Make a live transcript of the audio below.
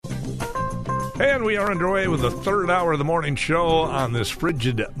And we are underway with the third hour of the morning show on this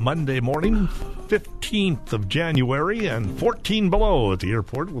frigid Monday morning, 15th of January, and 14 below at the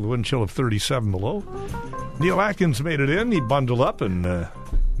airport with a wind chill of 37 below. Neil Atkins made it in. He bundled up and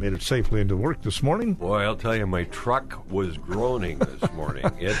made it safely into work this morning. Boy, I'll tell you, my truck was groaning this morning.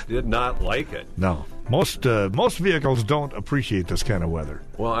 It did not like it. No. Most vehicles don't appreciate this kind of weather.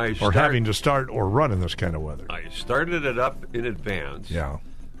 Well, or having to start or run in this kind of weather. I started it up in advance. Yeah.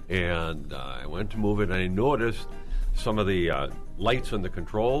 And I went to move it, and I noticed some of the lights on the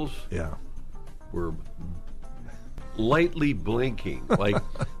controls were lightly blinking, like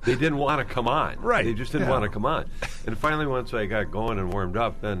they didn't want to come on. Right. They just didn't want to come on. And finally, once I got going and warmed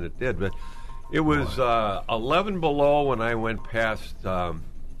up, then it did. But it was 11 below when I went past,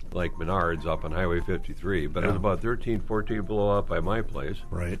 like Menards up on Highway 53, but it was about 13, 14 below up by my place.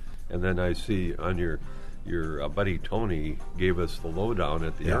 Right. And then I see on your buddy Tony gave us the lowdown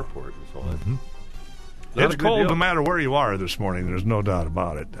at the airport and so on. Mm-hmm. It's cold no matter where you are this morning. There's no doubt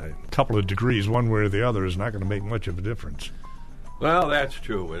about it. A couple of degrees one way or the other is not going to make much of a difference. Well, that's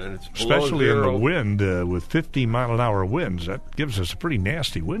true. And it's especially in the wind with 50-mile-an-hour winds. That gives us a pretty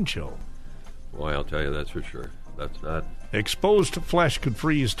nasty wind chill. Well, I'll tell you, that's for sure. That's not... Exposed flesh could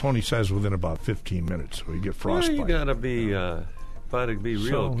freeze, Tony says, within about 15 minutes. So you get frostbite. Well, you got to be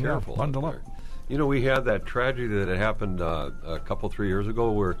real careful. Bundle up. You know, we had that tragedy that had happened a couple, 3 years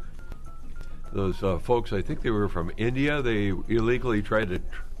ago where those folks, I think they were from India, they illegally tried to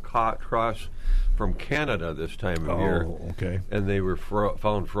cross from Canada this time of year. Oh, okay. And they were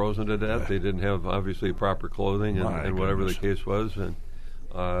found frozen to death. They didn't have, obviously, proper clothing and whatever the case was. And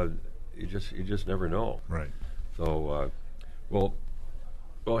you just never know. Right. So, well,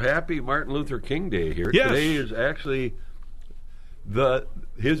 happy Martin Luther King Day here. Yes. Today is actually...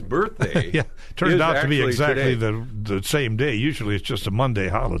 his birthday turned out to be exactly the same day. Usually it's just a Monday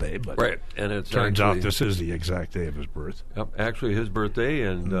holiday, but right, and it turns out this is the exact day of his birth. Yep, actually his birthday,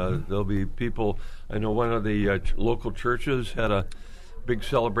 and there'll be people. I know one of the local churches had a big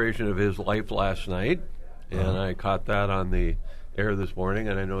celebration of his life last night, and I caught that on the air this morning,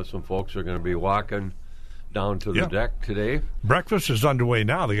 and I know some folks are going to be walking down to the deck today. Breakfast is underway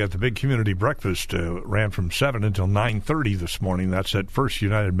now. They got the big community breakfast, ran from 7 until 9:30 this morning. That's at First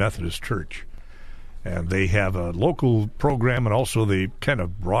United Methodist Church. And they have a local program, and also they kind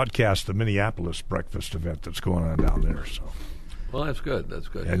of broadcast the Minneapolis breakfast event that's going on down there. So, well, that's good. That's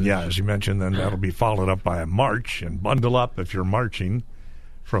good. And as you mentioned, then that'll be followed up by a march, and bundle up if you're marching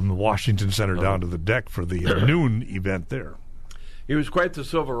from the Washington Center down to the deck for the noon event there. He was quite the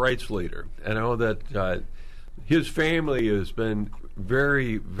civil rights leader. I know that his family has been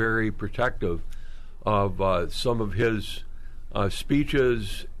very, very protective of some of his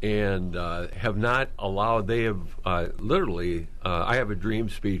speeches and have not allowed. They have literally. I Have a Dream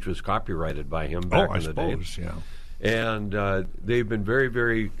speech was copyrighted by him back in the day. Yeah. And they've been very,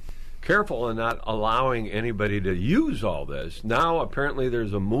 very careful in not allowing anybody to use all this. Now, apparently,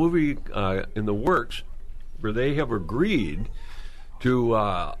 there's a movie in the works where they have agreed to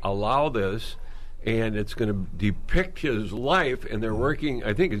allow this, and it's going to depict his life, and they're working,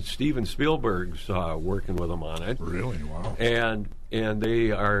 I think it's Steven Spielberg's working with them on it. Really? Wow. And they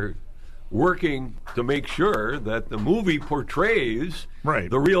are working to make sure that the movie portrays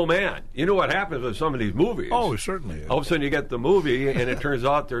the real man. You know what happens with some of these movies? Oh, certainly. All of a sudden you get the movie, and it turns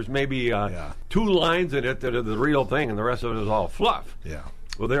out there's maybe 2 lines in it that are the real thing, and the rest of it is all fluff. Yeah.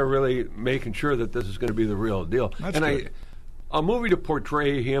 Well, they're really making sure that this is going to be the real deal. That's good. A movie to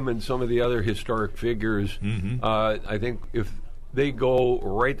portray him and some of the other historic figures, I think if they go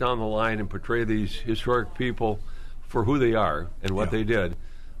right down the line and portray these historic people for who they are and what they did,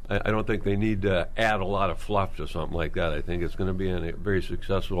 I don't think they need to add a lot of fluff to something like that. I think it's going to be a very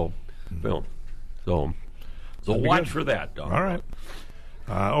successful film. So watch for that, Don. All right.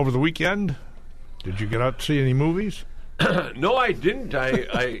 Over the weekend, did you get out to see any movies? No, I didn't.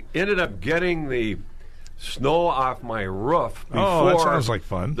 I ended up getting the snow off my roof before that sounds like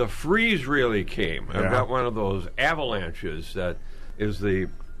fun. The freeze really came. I've got one of those avalanches that is you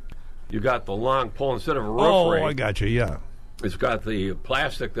got the long pole instead of a roof ring. I got you, yeah. It's got the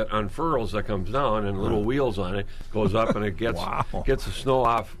plastic that unfurls that comes down and little wheels on it, goes up and it gets gets the snow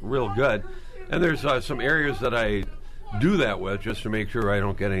off real good. And there's some areas that I do that with just to make sure I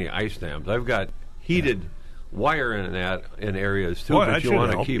don't get any ice dams. I've got heated wire in areas too, but you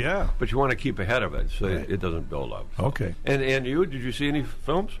want to keep ahead of it so it doesn't build up. Okay. And did you see any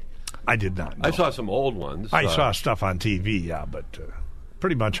films? I did not. No. I saw some old ones. I saw stuff on TV, but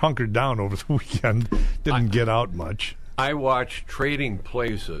pretty much hunkered down over the weekend. Didn't get out much. I watched Trading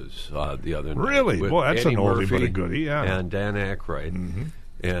Places the other night. Really? Well, that's Eddie an oldie Murphy but a goodie, yeah. And Dan Aykroyd. Mm-hmm.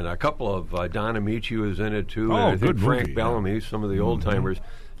 And a couple of Don Amici was in it too. Oh, and I think good Frank movie, Bellamy, some of the old timers,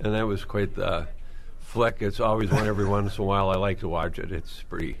 and that was quite the flick. It's always one every once in a while. I like to watch it. It's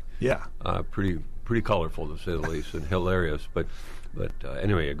pretty pretty colorful to say the least, and hilarious. But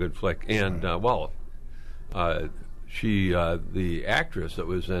anyway, a good flick. And she the actress that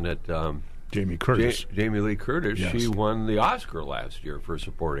was in it. Jamie Curtis. Jamie Lee Curtis. Yes. She won the Oscar last year for a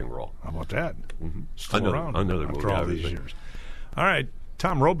supporting role. How about that? Still Another- around another after movie, all obviously. these years. All right,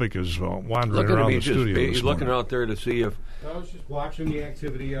 Tom Robick is wandering Looking at around me, the just studio this looking morning. out there to see if I was just watching the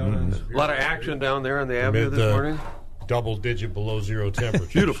activity out on a lot of action down there on the avenue Amid this the morning. double-digit below zero temperature.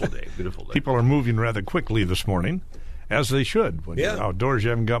 Beautiful day, beautiful day. People are moving rather quickly this morning, as they should. When Yeah. you're outdoors,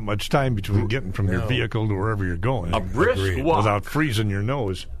 you haven't got much time between getting from your No. vehicle to wherever you're going A brisk Agreed. walk. without freezing your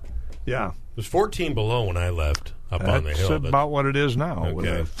nose. Yeah. It was 14 below when I left up on the That's hill. about what it is now, with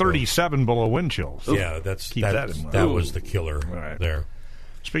Okay. 37 below wind chills. Yeah, that's Keep that in mind. that was the killer right. there.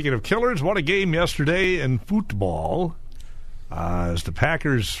 Speaking of killers, what a game yesterday in football as the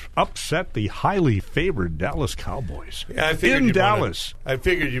Packers upset the highly favored Dallas Cowboys Yeah, I figured in you'd Dallas, I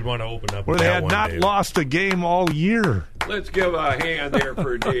figured you'd want to open up where with they that had one, not Dave. lost a game all year. Let's give a hand there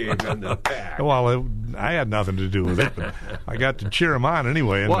for Dave and the pack. Well, I had nothing to do with it, but I got to cheer him on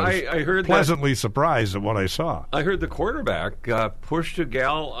anyway, and Well, was I heard that- pleasantly surprised at what I saw. I heard the quarterback pushed a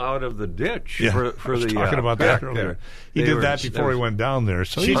gal out of the ditch Yeah, for I was the talking about that pack earlier. there. He They did were- that before he went down there.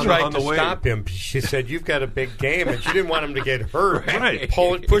 So She he's tried on to the way. stop him. She said, "You've got a big game," and she didn't want him to get hurt. Right.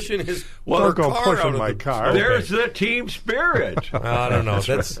 Pushing his Don't go car pushing out of my the car. There's the team spirit. I don't know.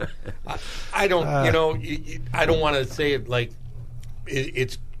 That's I don't. You know, I don't want to say it like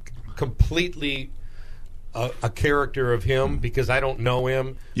it's completely a character of him because I don't know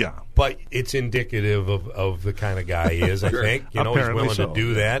him. Yeah. But it's indicative of the kind of guy he is. I Sure. think he's Apparently willing so. to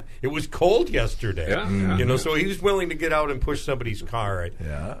do that. It was cold yesterday. Yeah, So he was willing to get out and push somebody's car.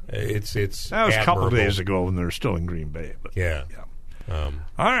 Yeah. It's That was a couple admirable. days ago when they were still in Green Bay. But Yeah. All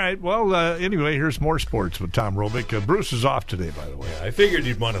right. Well, anyway, here's more sports with Tom Robick. Bruce is off today, by the way. I figured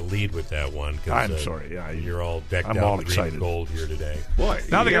you'd want to lead with that one. 'Cause, I'm sorry. Yeah, you're all decked I'm out all in green excited. and gold here today. Boy,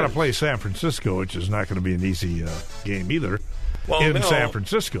 Now they got to yes. play San Francisco, which is not going to be an easy game either. Well, in no. San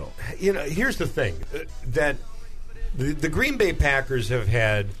Francisco. You know, here's the thing: that the Green Bay Packers have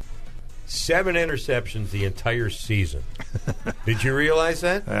had 7 interceptions the entire season. Did you realize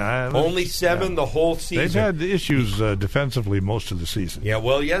that? Only 7 the whole season. They've had issues defensively most of the season. Yeah,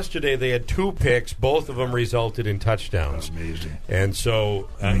 well, yesterday they had 2 picks. Both of them resulted in touchdowns. Amazing. And so,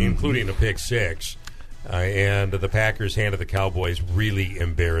 including a pick 6. And the Packers handed the Cowboys really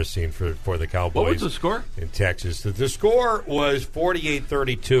embarrassing for the Cowboys. What was the score? In Texas? The score was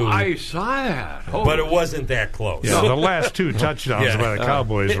 48-32. I saw that. but it wasn't that close. Yeah, the last 2 touchdowns Yeah. by the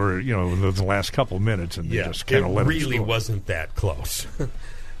Cowboys were, the last couple minutes, and they just kind it of let really it score. wasn't that close.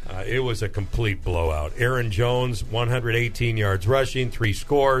 It was a complete blowout. Aaron Jones, 118 yards rushing, 3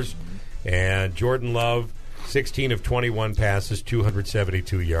 scores, and Jordan Love, 16 of 21 passes,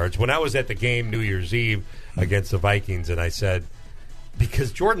 272 yards. When I was at the game New Year's Eve against the Vikings, and I said,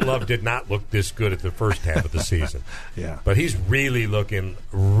 because Jordan Love did not look this good at the first half of the season. Yeah. But he's really looking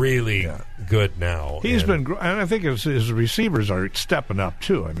really good now. He's And- been, and I think his receivers are stepping up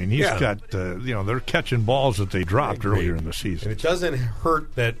too. I mean, he's Yeah. got, they're catching balls that they dropped earlier in the season. And it doesn't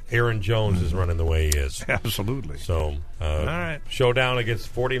hurt that Aaron Jones is running the way he is. Absolutely. So, all right. Showdown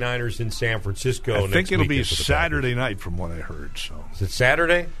against 49ers in San Francisco. I next think it'll be weekend for the Saturday night, from what I heard. So Packers. Is it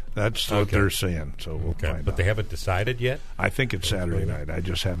Saturday? that's what Okay. they're saying. So we'll Okay, find but out. they haven't decided yet. I think it's Saturday night. I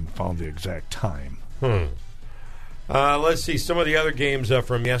just haven't found the exact time. Let's see some of the other games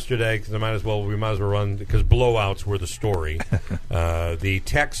from yesterday because we might as well run because blowouts were the story. The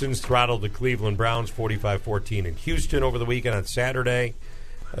Texans throttled the Cleveland Browns 45-14 in Houston over the weekend on Saturday.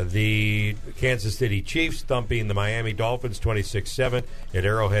 The Kansas City Chiefs thumping the Miami Dolphins 26-7 at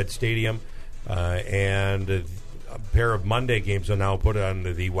Arrowhead Stadium, and a pair of Monday games are now put on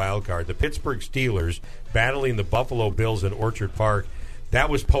the wild card. The Pittsburgh Steelers battling the Buffalo Bills in Orchard Park. That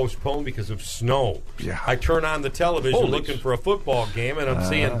was postponed because of snow. Yeah. I turn on the television Holy looking for a football game, and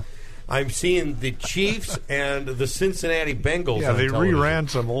I'm seeing the Chiefs and the Cincinnati Bengals. Yeah, on they television. reran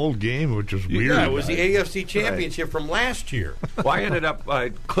some old game, which was weird. Yeah, it was the AFC Championship from last year. Well, I ended up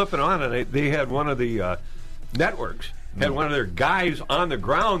clipping on, and they had one of the networks had one of their guys on the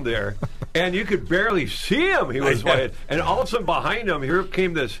ground there, and you could barely see him. He was white, and all of a sudden behind him, here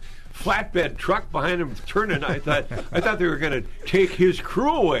came this flatbed truck behind him turning. I thought they were going to take his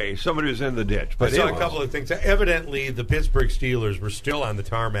crew away. Somebody was in the ditch. I But saw a anyways. couple of things. Evidently, the Pittsburgh Steelers were still on the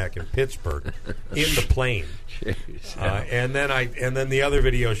tarmac in Pittsburgh in the plane. Jeez. And then the other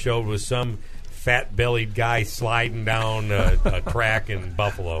video showed was some fat-bellied guy sliding down a track in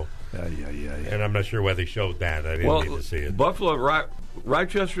Buffalo. Yeah. And I'm not sure why they showed that. I didn't need to see it. Buffalo,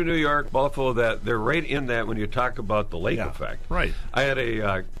 Rochester, New York, Buffalo, that they're right in that when you talk about the lake effect. Right. I had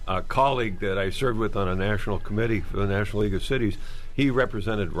a colleague that I served with on a national committee for the National League of Cities. He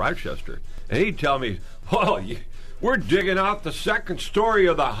represented Rochester. And he'd tell me, we're digging out the second story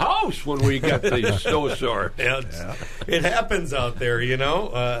of the house when we get the snowstorm. It happens out there,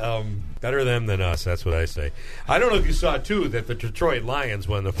 better them than us, that's what I say. I don't know if you saw, too, that the Detroit Lions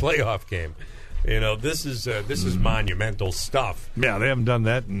won the playoff game. This is monumental stuff. Yeah, they haven't done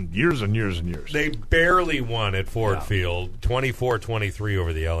that in years and years and years. They barely won at Ford Field, 24-23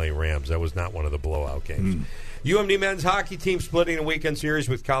 over the L.A. Rams. That was not one of the blowout games. UMD men's hockey team splitting a weekend series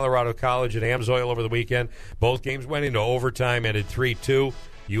with Colorado College at Amsoil over the weekend. Both games went into overtime, ended 3-2.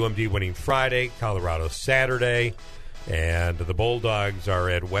 UMD winning Friday, Colorado Saturday. And the Bulldogs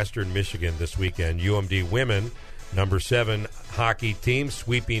are at Western Michigan this weekend. UMD women, number 7 hockey team,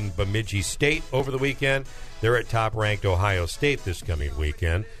 sweeping Bemidji State over the weekend. They're at top-ranked Ohio State this coming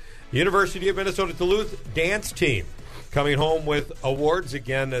weekend. University of Minnesota Duluth dance team coming home with awards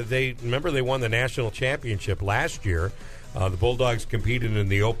again. They won the national championship last year. The Bulldogs competed in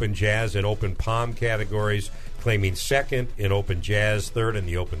the Open Jazz and Open Palm categories, claiming second in Open Jazz, third in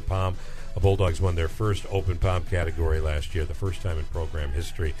the Open Palm. The Bulldogs won their first Open Palm category last year, the first time in program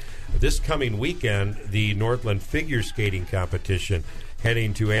history. This coming weekend, the Northland Figure Skating Competition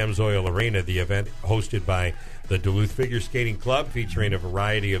heading to Amsoil Arena, the event hosted by the Duluth Figure Skating Club, featuring a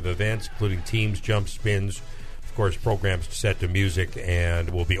variety of events, including teams, jump spins, of course, programs set to music,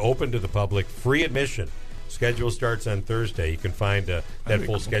 and will be open to the public, free admission. Schedule starts on Thursday. You can find that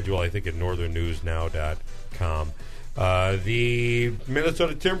full schedule, I think, at northernNewsNow.com. The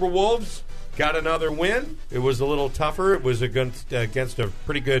Minnesota Timberwolves got another win. It was a little tougher. It was against a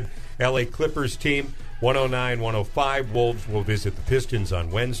pretty good L.A. Clippers team, 109-105. Wolves will visit the Pistons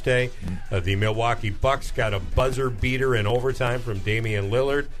on Wednesday. The Milwaukee Bucks got a buzzer beater in overtime from Damian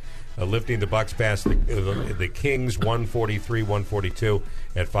Lillard, lifting the Bucks past the Kings 143-142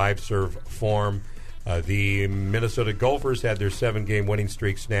 at 5-serve form. The Minnesota Gophers had their 7-game winning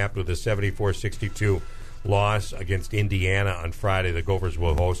streak snapped with a 74-62 loss against Indiana on Friday. The Gophers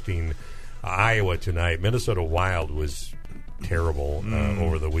will hosting Iowa tonight. Minnesota Wild was terrible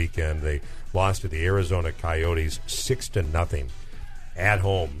over the weekend. They lost to the Arizona Coyotes 6-0 at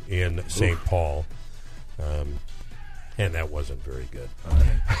home in St. Paul. And that wasn't very good.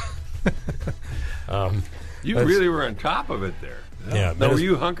 You really were on top of it there. Yeah. Now, were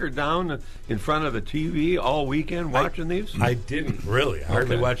you hunkered down in front of the TV all weekend watching these? I didn't really. I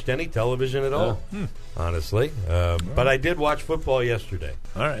hardly watched any television at all, honestly. But I did watch football yesterday.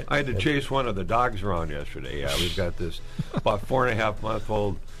 All right. I had to chase one of the dogs around yesterday. Yeah, we've got this about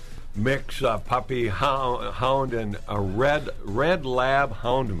 4.5-month-old mix puppy hound and a red lab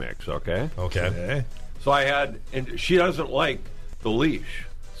hound mix. Okay. So I had, and she doesn't like the leash,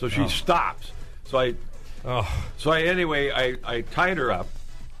 so she stops. So I tied her up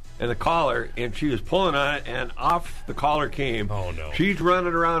and the collar, and she was pulling on it, and off the collar came. Oh, no. She's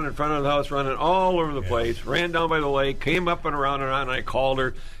running around in front of the house, running all over the place, ran down by the lake, came up and around, and I called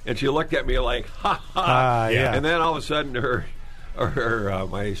her, and she looked at me like, ha, ha. Yeah. And then all of a sudden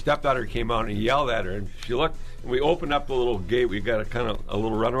my stepdaughter came out and yelled at her, and she looked, and we opened up the little gate. We got a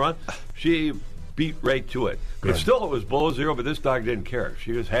little runaround. She beat right to it. But still, it was below zero, but this dog didn't care.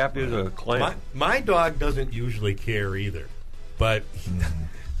 She was happy as a clam. My dog doesn't usually care either. But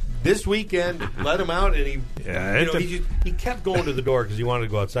this weekend, let him out, and he kept going to the door because he wanted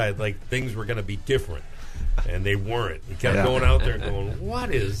to go outside, like things were going to be different. And they weren't. He kept going out there and going,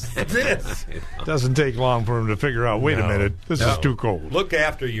 what is this? It doesn't take long for him to figure out, wait a minute, this is too cold. Look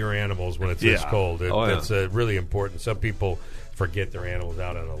after your animals when it's this cold. That's really important. Some people forget their animals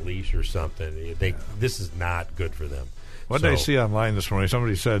out on a leash or something. This is not good for them. What did I see online this morning?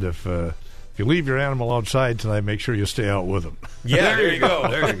 Somebody said if you leave your animal outside tonight, make sure you stay out with them. Yeah, there you go.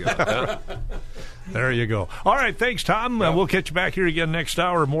 There you go. Yeah. There you go. All right, thanks, Tom. We'll catch you back here again next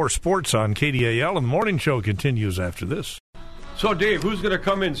hour. More sports on KDAL, and the morning show continues after this. So, Dave, who's going to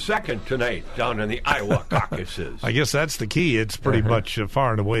come in second tonight down in the Iowa caucuses? I guess that's the key. It's pretty much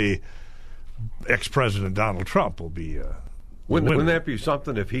far and away ex-President Donald Trump will be Wouldn't that be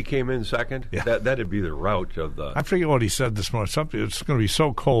something if he came in second? Yeah. That'd be the route of the... I forget what he said this morning. Something. It's going to be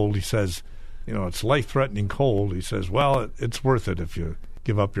so cold. He says, it's life-threatening cold. He says, well, it's worth it if you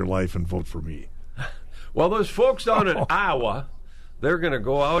give up your life and vote for me. Well, those folks down in Iowa, they're going to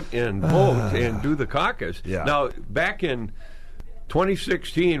go out and vote and do the caucus. Yeah. Now, back in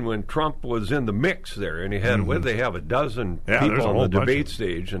 2016, when Trump was in the mix there, and he had, what did they have, a dozen there's people a on whole the bunch debate of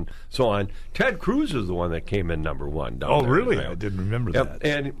stage and so on. Ted Cruz is the one that came in number one. Down Oh, there really? in Iowa. I didn't remember Yep.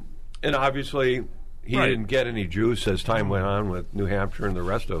 that. And obviously, he Right. didn't get any juice as time went on with New Hampshire and the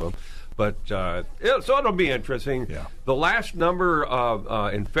rest of them. But so it'll be interesting. Yeah. The last number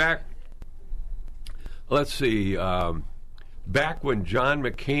of, in fact, let's see, back when John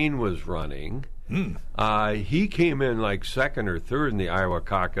McCain was running, he came in like second or third in the Iowa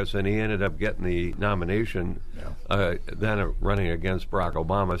caucus, and he ended up getting the nomination, then running against Barack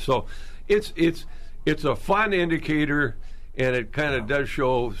Obama. So it's a fun indicator. And it kind of does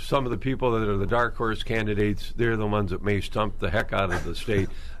show some of the people that are the dark horse candidates. They're the ones that may stump the heck out of the state.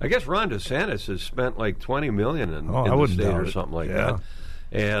 I guess Ron DeSantis has spent like $20 million in the state or something like that.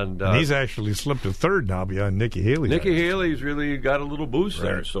 And he's actually slipped to third now behind Nikki Haley. Nikki Haley's really got a little boost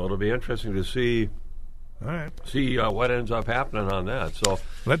there, so it'll be interesting to see. All right. See what ends up happening on that. So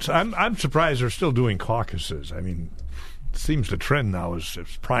I'm surprised they're still doing caucuses. I mean, it seems the trend now is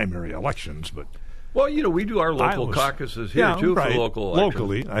primary elections, but. Well, we do our local caucuses here, too, for local elections.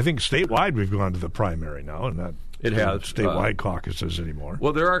 Locally. I think statewide we've gone to the primary now, and not statewide caucuses anymore.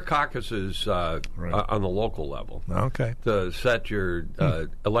 Well, there are caucuses on the local level. Okay. To set your,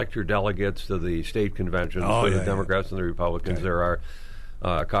 elect your delegates to the state conventions for the Democrats and the Republicans. Okay. There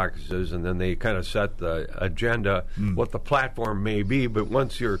are caucuses, and then they kind of set the agenda, what the platform may be. But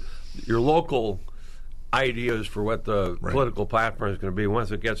once your local ideas for what the political platform is going to be.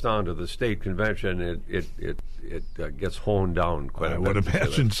 Once it gets down to the state convention, it gets honed down quite a bit. I would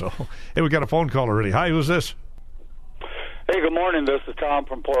imagine so. Hey, we got a phone call already. Hi, who's this? Hey, good morning. This is Tom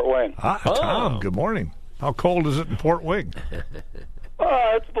from Port Wing. Hi, Tom. Good morning. How cold is it in Port Wing?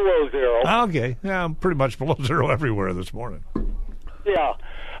 It's below zero. Okay. Yeah, pretty much below zero everywhere this morning. Yeah.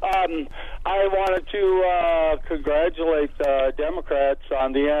 I wanted to congratulate the Democrats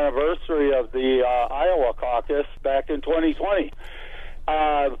on the anniversary of the Iowa caucus back in 2020.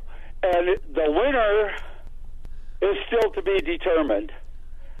 And the winner is still to be determined.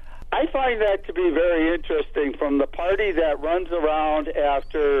 I find that to be very interesting from the party that runs around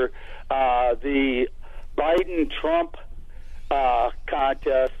after the Biden-Trump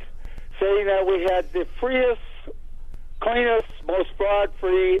contest, saying that we had the freest, cleanest, most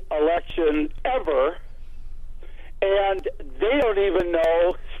fraud-free election ever, and they don't even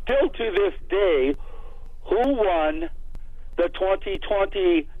know, still to this day, who won the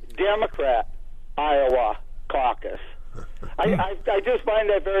 2020 Democrat Iowa caucus. I just find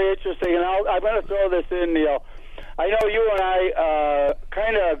that very interesting, and I'm going to throw this in, Neil. I know you and I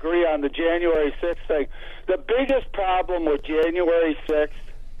kind of agree on the January 6th thing. The biggest problem with January 6th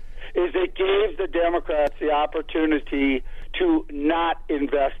is it gave the Democrats the opportunity to not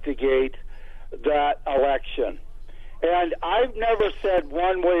investigate that election. And I've never said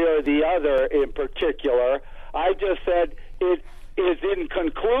one way or the other in particular. I just said it is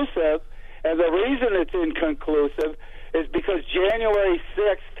inconclusive, and the reason it's inconclusive is because January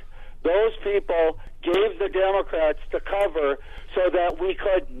 6th, those people gave the Democrats the cover so that we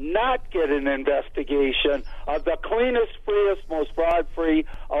could not get an investigation of the cleanest, freest, most fraud-free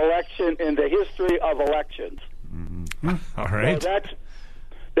election in the history of elections. Mm-hmm. All right. So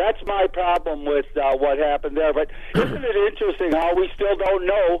that's my problem with what happened there. But isn't it interesting how we still don't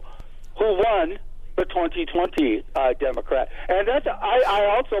know who won the 2020 Democrat? And I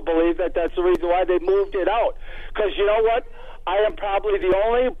also believe that that's the reason why they moved it out. Because you know what? I am probably the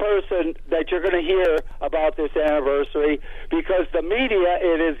only person that you're going to hear about this anniversary because the media,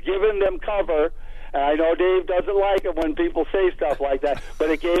 it has given them cover. And I know Dave doesn't like it when people say stuff like that,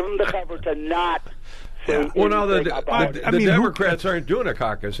 but it gave them the cover to not say Well, now the Democrats who, aren't doing a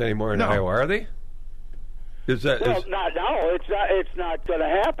caucus anymore in Iowa, are they? Not now. It's not going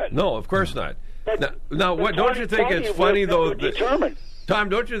to happen. No, of course not. Now, what don't you think it's funny though? Tom,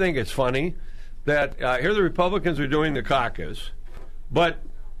 don't you think it's funny that here the Republicans are doing the caucus, but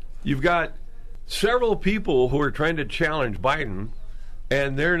you've got several people who are trying to challenge Biden,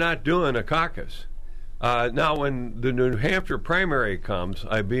 and they're not doing a caucus. Now, when the New Hampshire primary comes,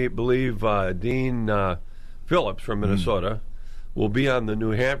 I believe Dean Phillips from Minnesota will be on the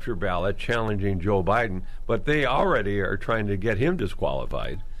New Hampshire ballot challenging Joe Biden, but they already are trying to get him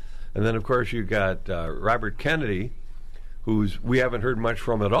disqualified. And then, of course, you've got Robert Kennedy, we haven't heard much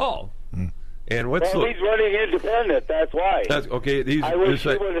from at all. And he's running independent. That's why. That's okay. I wish he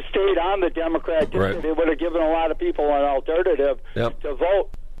would have stayed on the Democrat ticket. Right. It would have given a lot of people an alternative to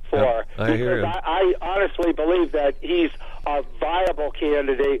vote for. Yep. I hear you. I honestly believe that he's a viable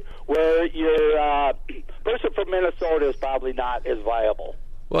candidate, where your person from Minnesota is probably not as viable.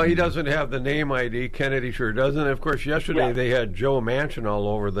 Well, he doesn't have the name ID. Kennedy sure doesn't. Of course, yesterday they had Joe Manchin all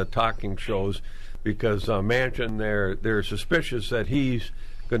over the talking shows because Manchin, they're suspicious that he's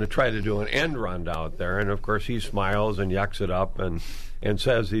going to try to do an end run out there. And, of course, he smiles and yucks it up and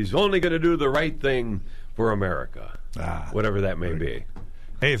says he's only going to do the right thing for America, whatever that may be.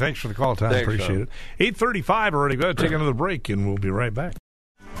 Hey, thanks for the call, Tom. Thanks, Appreciate it. 8:35 already. Going to take another break, and we'll be right back.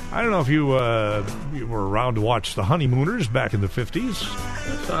 I don't know if you were around to watch the Honeymooners back in the 50s.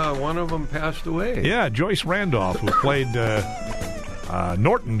 One of them passed away. Yeah, Joyce Randolph, who played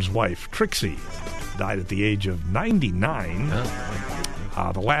Norton's wife, Trixie, died at the age of 99.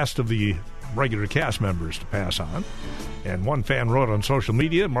 The last of the regular cast members to pass on. And one fan wrote on social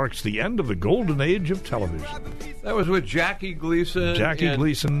media, marks the end of the golden age of television. That was with Jackie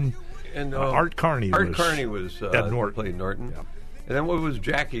Gleason. And Art Carney. Art Carney was Ed Norton. Played Norton. Yeah. And then what was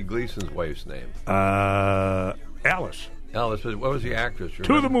Jackie Gleason's wife's name? Alice. Alice. What was the actress?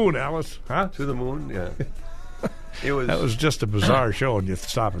 To the Moon, Alice. Huh? To the Moon, yeah. That was just a bizarre show, and you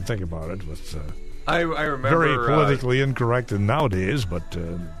stop and think about it. It was I remember very politically incorrect nowadays, but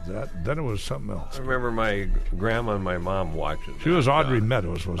then it was something else. I remember my grandma and my mom watching. She was Audrey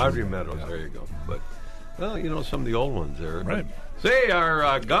Meadows, wasn't Audrey Meadows, yeah. There you go. But, well, some of the old ones there. Right. Say,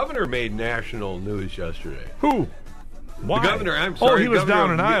 our governor made national news yesterday. Who? Why? The governor, I'm sorry. He was governor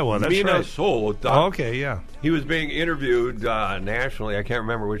down in Iowa, that's right. Minnesota. Oh, okay, yeah. He was being interviewed nationally. I can't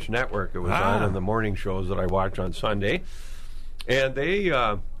remember which network it was on in the morning shows that I watch on Sunday. And they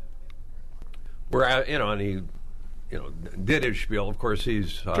were, and he, did his spiel. Of course,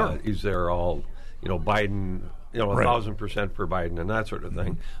 he's there all, Biden, 1,000% for Biden and that sort of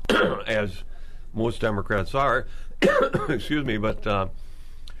thing, as most Democrats are. Excuse me, but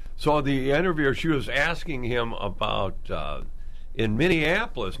so the interviewer, she was asking him about in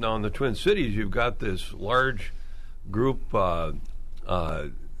Minneapolis, now in the Twin Cities, you've got this large group,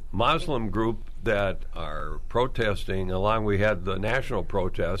 Muslim group that are protesting. Along, we had the national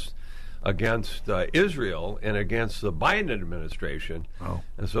protests against Israel and against the Biden administration. Oh.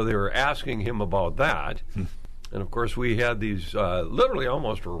 And so they were asking him about that. And, of course, we had these literally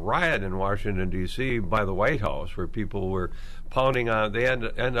almost a riot in Washington, D.C. by the White House where people were pounding on. They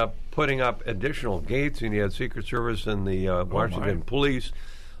end up putting up additional gates, and you had Secret Service and the Washington police,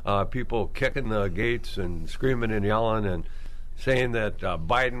 people kicking the gates and screaming and yelling and saying that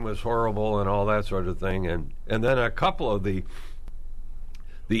Biden was horrible and all that sort of thing. And then a couple of the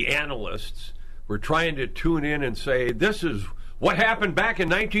analysts were trying to tune in and say, this is what happened back in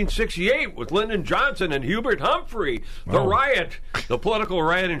 1968 with Lyndon Johnson and Hubert Humphrey, the riot, the political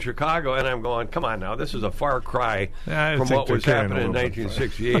riot in Chicago. And I'm going, come on now, this is a far cry from what was happening in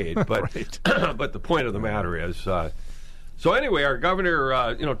 1968. But right. But the point of the matter is, so anyway, our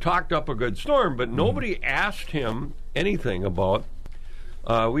governor, talked up a good storm, but nobody asked him anything about.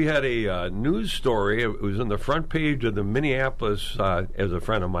 We had a news story. It was in the front page of the Minneapolis, as a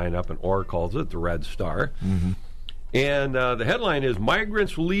friend of mine up in Orr calls it, the Red Star. Mm-hmm. And the headline is,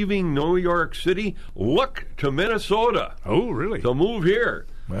 Migrants Leaving New York City Look to Minnesota. Oh, really? To move here.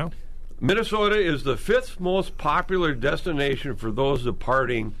 Well, Minnesota is the 5th most popular destination for those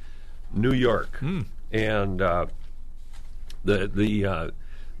departing New York. And the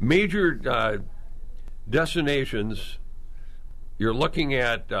major destinations, you're looking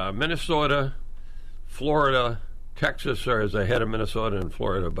at Minnesota, Florida, Texas is ahead of Minnesota and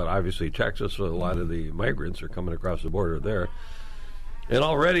Florida, but obviously Texas, so a lot of the migrants are coming across the border there. And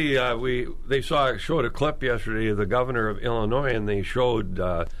already they showed a clip yesterday of the governor of Illinois, and they showed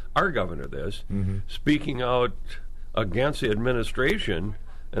our governor this, speaking out against the administration,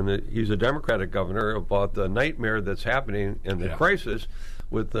 and he's a Democratic governor, about the nightmare that's happening and the crisis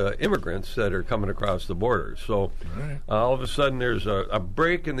with the immigrants that are coming across the border. So all of a sudden there's a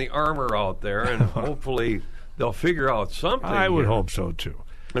break in the armor out there, and hopefully they'll figure out something. I would hope so, too.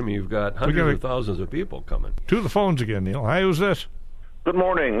 I mean, you've got hundreds of thousands of people coming. To the phones again, Neil. Hi, who's this? Good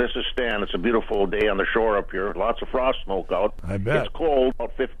morning. This is Stan. It's a beautiful day on the shore up here. Lots of frost smoke out. I bet. It's cold,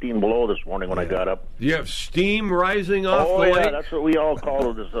 about 15 below this morning when I got up. Do you have steam rising off the lake? Oh, yeah, that's what we all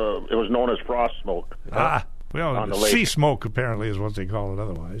called it. It was known as frost smoke. Well, sea smoke apparently is what they call it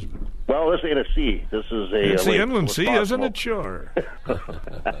otherwise. But. Well, this ain't a sea. This is a It's the inland sea, isn't smoke. it? Sure.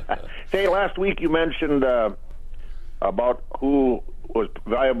 Hey, last week you mentioned about who was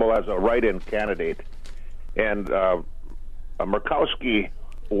valuable as a write-in candidate. And Murkowski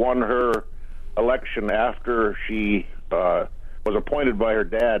won her election after she was appointed by her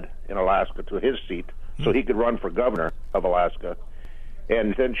dad in Alaska to his seat so he could run for governor of Alaska.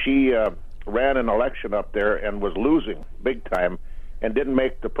 And then she ran an election up there and was losing big time and didn't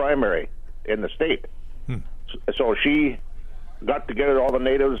make the primary in the state. So she got together all the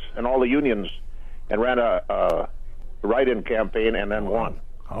natives and all the unions and ran a write-in campaign and then won.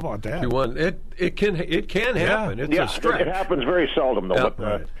 How about that? She won. It can happen. It's a stretch. It happens very seldom, though. Yeah.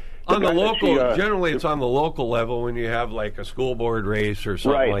 But, on the local, generally, it's on the local level when you have like a school board race or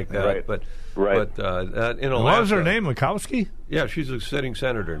something like that. Right. But in Alaska, what was her name? Mikowski? Yeah, she's a sitting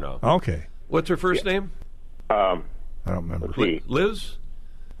senator now. Okay. What's her first name? I don't remember. Liz?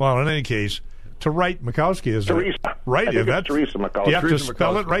 Well, in any case, to write Mikowski is Teresa. right. I think it's Teresa Mikowski. Do you have to Teresa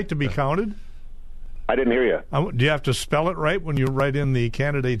spell it Mikowski. right to be counted? I didn't hear you. Do you have to spell it right when you write in the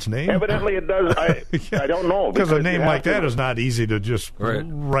candidate's name? Evidently, it does. I don't know. Because a you name have like to- that is not easy to just write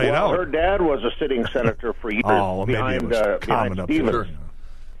well, out. her dad was a sitting senator for years Oh, maybe it behind, was common behind up Stevens.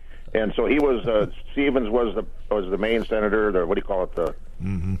 there. And so he was. Stevens was the main senator. The what do you call it? The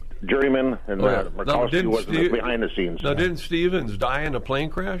juryman, and Murkowski was behind the scenes. Now, didn't Stevens die in a plane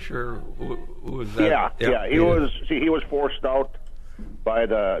crash, or who was that? Yeah. He was. See, he was forced out by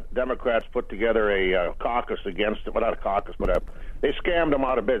the Democrats. Put together a caucus against it. Well, not a caucus, but they scammed him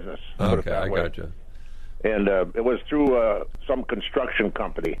out of business. put it Okay, that I way. gotcha. And it was through some construction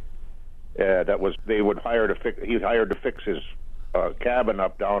company that was they would hire to fix. He hired to fix his cabin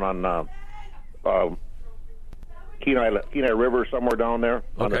up down on Kenai River, somewhere down there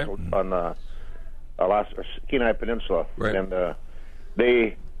Okay. on Alaska, Kenai Peninsula, Right. and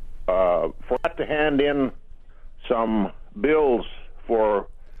they forgot to hand in some bills for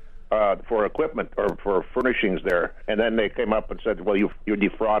equipment or for furnishings there, and then they came up and said, "Well, you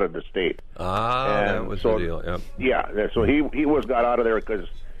defrauded the state." That And was so- the deal. Yep. Yeah, so he got out of there because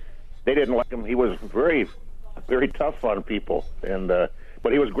they didn't like him. He was very, very tough on people, and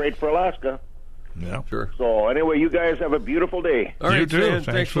but he was great for Alaska. Yeah. Sure. So anyway, you guys have a beautiful day. All right, You too. Stan,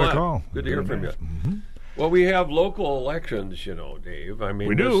 Thanks for a the lot. call. Good to hear Very from you. nice. Well, we have local elections, Dave. I mean,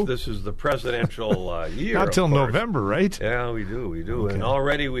 We do. This is the presidential year. Not of till course. November, right? Yeah, we do. Okay. And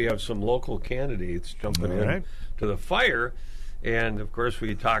already we have some local candidates jumping All in right. to the fire. And, of course,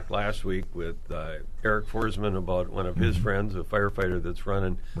 we talked last week with Eric Forsman about one of his friends, a firefighter that's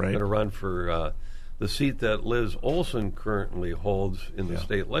Right. going to run for the seat that Liz Olson currently holds in the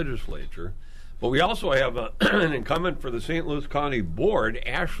state legislature. But we also have an incumbent for the St. Louis County Board,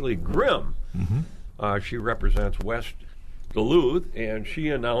 Ashley Grimm. She represents West Duluth, and she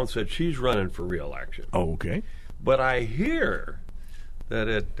announced that she's running for re-election. Oh, okay. But I hear that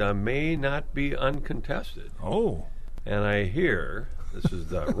it may not be uncontested. Oh, And I hear, this is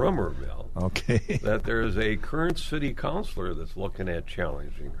the rumor mill, okay. that there is a current city councilor that's looking at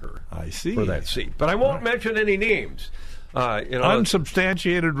challenging her I see. for that seat. But I won't mention any names.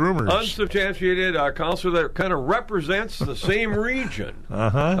 Unsubstantiated rumors. Unsubstantiated councilor that kind of represents the same region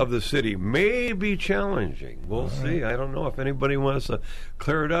of the city may be challenging. We'll see. I don't know if anybody wants to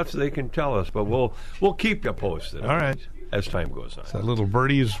clear it up so they can tell us, but we'll keep you posted. All right. As time goes on. That little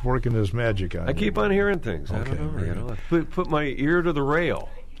birdie is working his magic on I keep on hearing things. I Okay, don't know. very You know, I put my ear to the rail.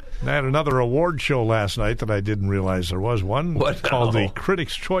 I had another award show last night that I didn't realize there was one. What called now? the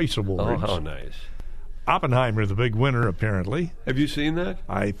Critics' Choice Oh, Awards. how nice. Oppenheimer, the big winner, apparently. Have you seen that?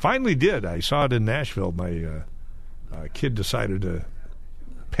 I finally did. I saw it in Nashville. My kid decided to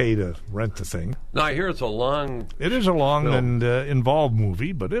pay to rent the thing. No, I hear it's a long. It is a long Film. and involved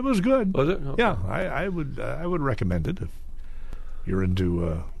movie, but it was good. Was it? Okay. Yeah, I would recommend it if you're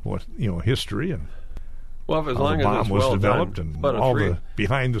into history and Well, if as how long the as bomb it's was well developed done. and About all the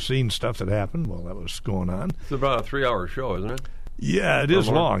behind-the-scenes stuff that happened while that was going on. It's about a 3-hour show, isn't it? Yeah, it is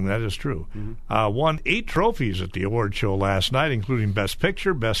more. long. That is true. Won 8 trophies at the award show last night, including Best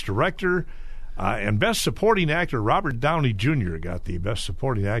Picture, Best Director, and Best Supporting Actor. Robert Downey Jr. got the Best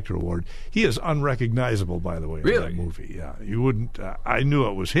Supporting Actor award. He is unrecognizable, by the way, in Really? that movie. Yeah, you wouldn't. I knew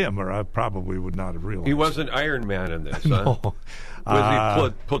it was him, or I probably would not have realized. He wasn't Iron Man in this, huh? No. Was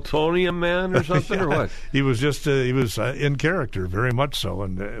he Plutonium Man or something, or what? He was just he was in character, very much so,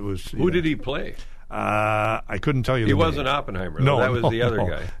 and it was. Who did he play? I couldn't tell you. He the wasn't name. Oppenheimer. Though. No, that was no, the other no,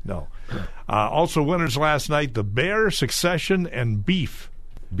 guy. No. Also winners last night: The Bear, Succession, and Beef,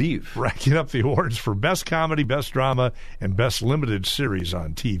 Beef. racking up the awards for Best Comedy, Best Drama, and Best Limited Series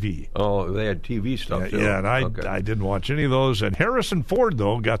on TV. Oh, they had TV stuff too. Yeah, and Okay. I didn't watch any of those. And Harrison Ford,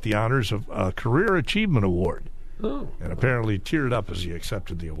 though, got the honors of a Career Achievement Award, Oh, and apparently teared up as he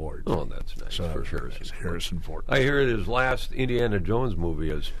accepted the award. oh, that's nice So that for was very Harrison. nice. Harrison Ford. I hear his last Indiana Jones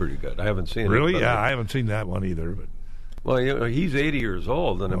movie is pretty good. I haven't seen it. Really? but Yeah, I haven't seen that one either. But Well, he's 80 years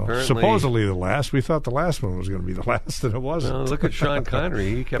old, and apparently supposedly the last. We thought the last one was going to be the last, and it wasn't. Well, look at Sean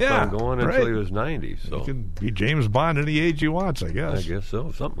Connery. He kept Yeah, on going until right. he was 90. So He can be James Bond any age he wants, I I guess. guess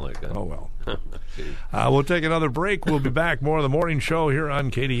so, something like that. Oh, well. See. We'll take another break. We'll be back. More of the morning show here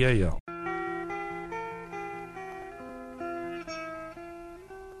on KDAL.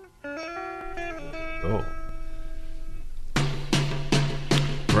 Oh.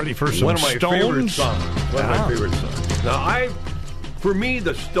 Ready for some One of my favorite Stones? songs. One of my favorite songs. Now, for me,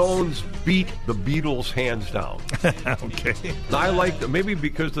 the Stones beat the Beatles hands down. Okay. I liked maybe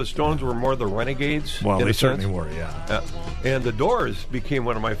because the Stones were more the renegades. Well, in they a certainly sense. were, yeah. And the Doors became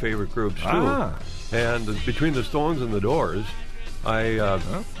one of my favorite groups too. And between the Stones and the Doors,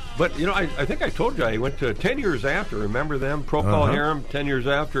 But, you know, I think I told you I went to 10 years after. Remember them? Procol Harum, 10 years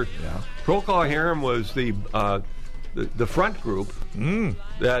after. Yeah. Procol Harum was the front group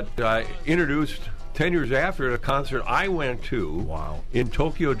that introduced 10 years after a concert I went to in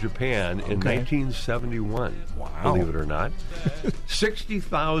Tokyo, Japan in 1971. Wow. Believe it or not.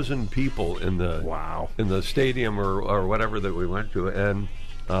 60,000 people in the stadium or whatever that we went to, and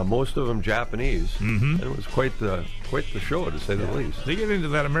most of them Japanese. And it was quite the show, to say the least. They get into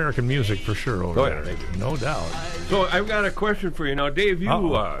that American music for sure over there. They do. No doubt. So I've got a question for you now, Dave.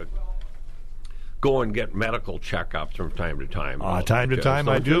 You go and get medical checkups from time to time. Time to time,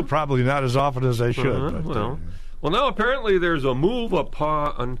 I do. Probably not as often as I should. Well, now apparently there's a move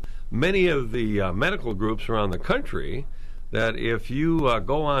upon many of the medical groups around the country that if you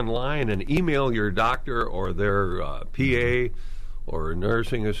go online and email your doctor or their PA or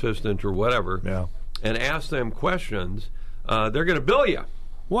nursing assistant or whatever, and ask them questions, they're going to bill you.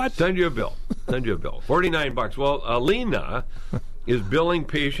 What? Send you a bill. $49. Well, Alina is billing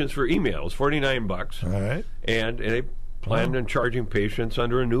patients for emails, $49. All right. And they plan on charging patients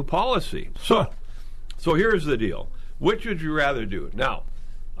under a new policy. So here's the deal. Which would you rather do? Now,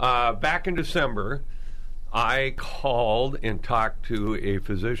 back in December, I called and talked to a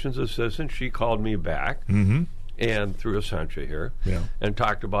physician's assistant. She called me back. And through Essentia here, and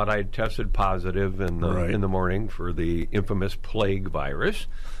talked about I had tested positive in the morning for the infamous plague virus.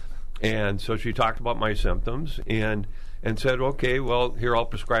 And so she talked about my symptoms and said, okay, well, here, I'll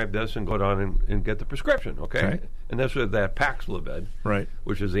prescribe this and go down and get the prescription, okay? Right. And this was that Paxlovid,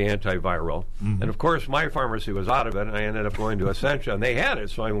 which is the antiviral. And, of course, my pharmacy was out of it, and I ended up going to Essentia, and they had it,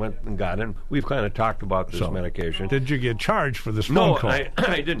 so I went and got it. And we've kind of talked about this medication. Did you get charged for this phone call? No,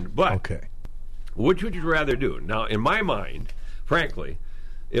 I didn't, but which would you rather do? Now, in my mind, frankly,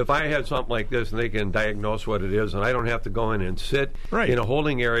 if I had something like this and they can diagnose what it is and I don't have to go in and sit in a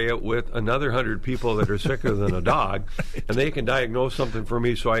holding area with another 100 people that are sicker than a dog, and they can diagnose something for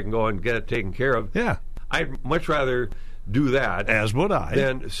me so I can go and get it taken care of, I'd much rather do that. As would I.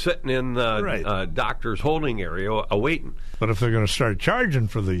 Than sitting in the doctor's holding area awaiting. But if they're going to start charging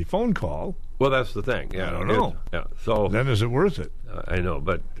for the phone call... Well, that's the thing. Yeah, I don't know. So then is it worth it? I know,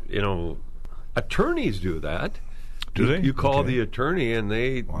 but, you know, attorneys do that. Do they? You call the attorney and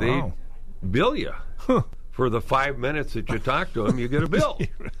they bill you for the 5 minutes that you talk to them. You get a bill.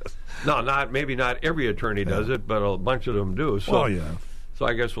 No, maybe not every attorney does it, but a bunch of them do. So, so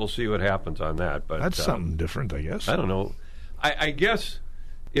I guess we'll see what happens on that. But that's something different, I guess. I don't know. I guess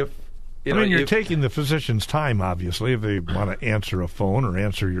if you're taking the physician's time, obviously, if they want to answer a phone or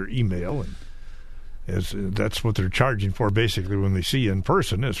answer your email, and that's what they're charging for, basically, when they see you in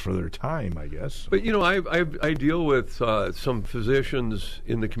person, is for their time, I guess. But, you know, I deal with some physicians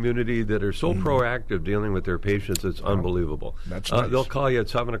in the community that are so proactive dealing with their patients, it's unbelievable. That's nice. They'll call you at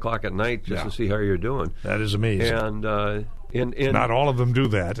 7 o'clock at night just to see how you're doing. That is amazing. And not all of them do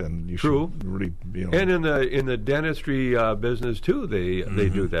that, and you should really, And in the dentistry business, too, they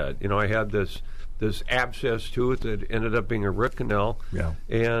do that. You know, I had this abscess tooth that ended up being a root canal,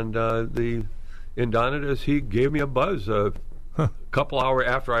 and the endodontist, he gave me a buzz a couple hours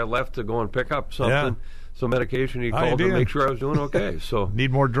after I left to go and pick up some medication. He called to make sure I was doing okay. So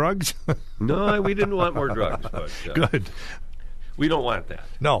need more drugs? No, we didn't want more drugs. But, good. We don't want that.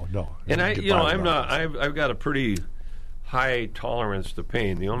 No. And I've got a pretty high tolerance to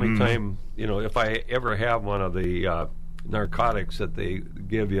pain. The only time, if I ever have one of the narcotics that they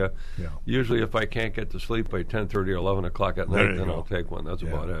give you, usually if I can't get to sleep by 10:30 or 11 o'clock at night, then I'll take one. That's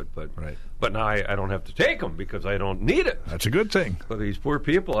about it. But now I don't have to take them because I don't need it. That's a good thing. For these poor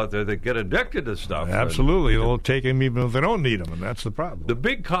people out there that get addicted to stuff. Absolutely. They'll take them even if they don't need them, and that's the problem. The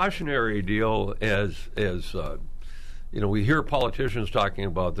big cautionary deal is we hear politicians talking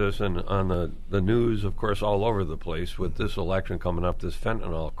about this, and on the news, of course, all over the place with this election coming up, this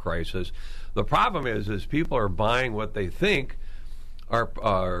fentanyl crisis. The problem is people are buying what they think are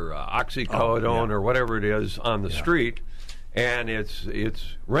oxycodone or whatever it is on the street, And it's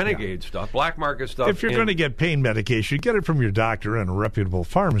renegade stuff, black market stuff. If you're going to get pain medication, get it from your doctor in a reputable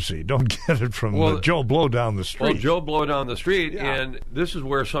pharmacy. Don't get it from the Joe Blow down the street. Well, Joe Blow down the street, and this is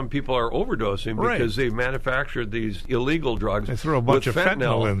where some people are overdosing because they've manufactured these illegal drugs. They throw a bunch of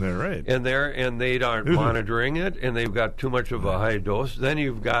fentanyl in there, right? And they aren't monitoring it, and they've got too much of a high dose. Then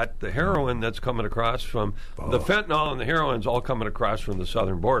you've got the heroin that's coming across from the fentanyl, and the heroin's all coming across from the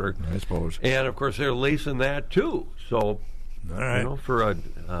southern border. I suppose. And of course, they're lacing that too. So. All right.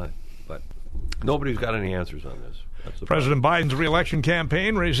 But nobody's got any answers on this. That's the President Biden's re-election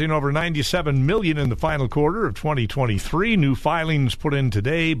campaign raising over $97 million in the final quarter of 2023. New filings put in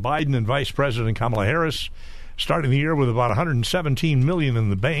today. Biden and Vice President Kamala Harris starting the year with about $117 million in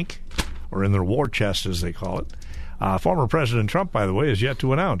the bank, or in their war chest, as they call it. Former President Trump, by the way, has yet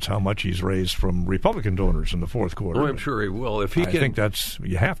to announce how much he's raised from Republican donors in the fourth quarter. Oh, I'm sure he will. If he I think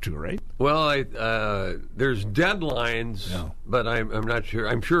you have to, right? Well, there's deadlines, but I'm not sure.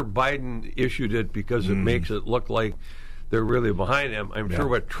 I'm sure Biden issued it because it makes it look like they're really behind him. I'm sure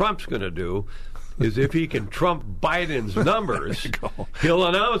what Trump's going to do is if he can trump Biden's numbers, he'll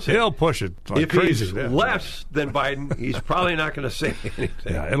announce it. He'll push it like if crazy. He's less than Biden, he's probably not going to say anything.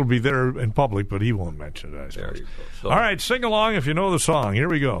 Yeah, it'll be there in public, but he won't mention it, I suppose. There you go. So, all right, sing along if you know the song. Here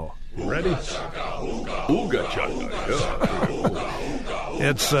we go. Ready? Ooga chaka.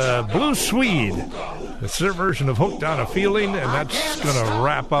 It's Blue Swede. It's their version of Hooked on a Feeling, and that's going to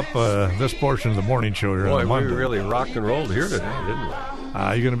wrap up this portion of the morning show here on Monday. We really rocked and rolled here today, didn't we?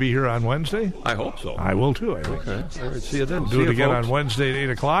 You going to be here on Wednesday? I hope so. I will too, I think. Okay. All right, see you then. We'll do it again on Wednesday at 8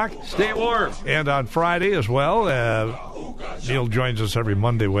 o'clock. Stay warm. And on Friday as well. Neil joins us every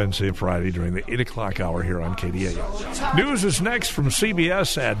Monday, Wednesday, and Friday during the 8 o'clock hour here on KDA. News is next from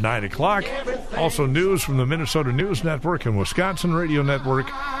CBS at 9 o'clock. Also news from the Minnesota News Network and Wisconsin Radio Network.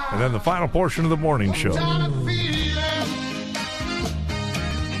 And then the final portion of the morning show.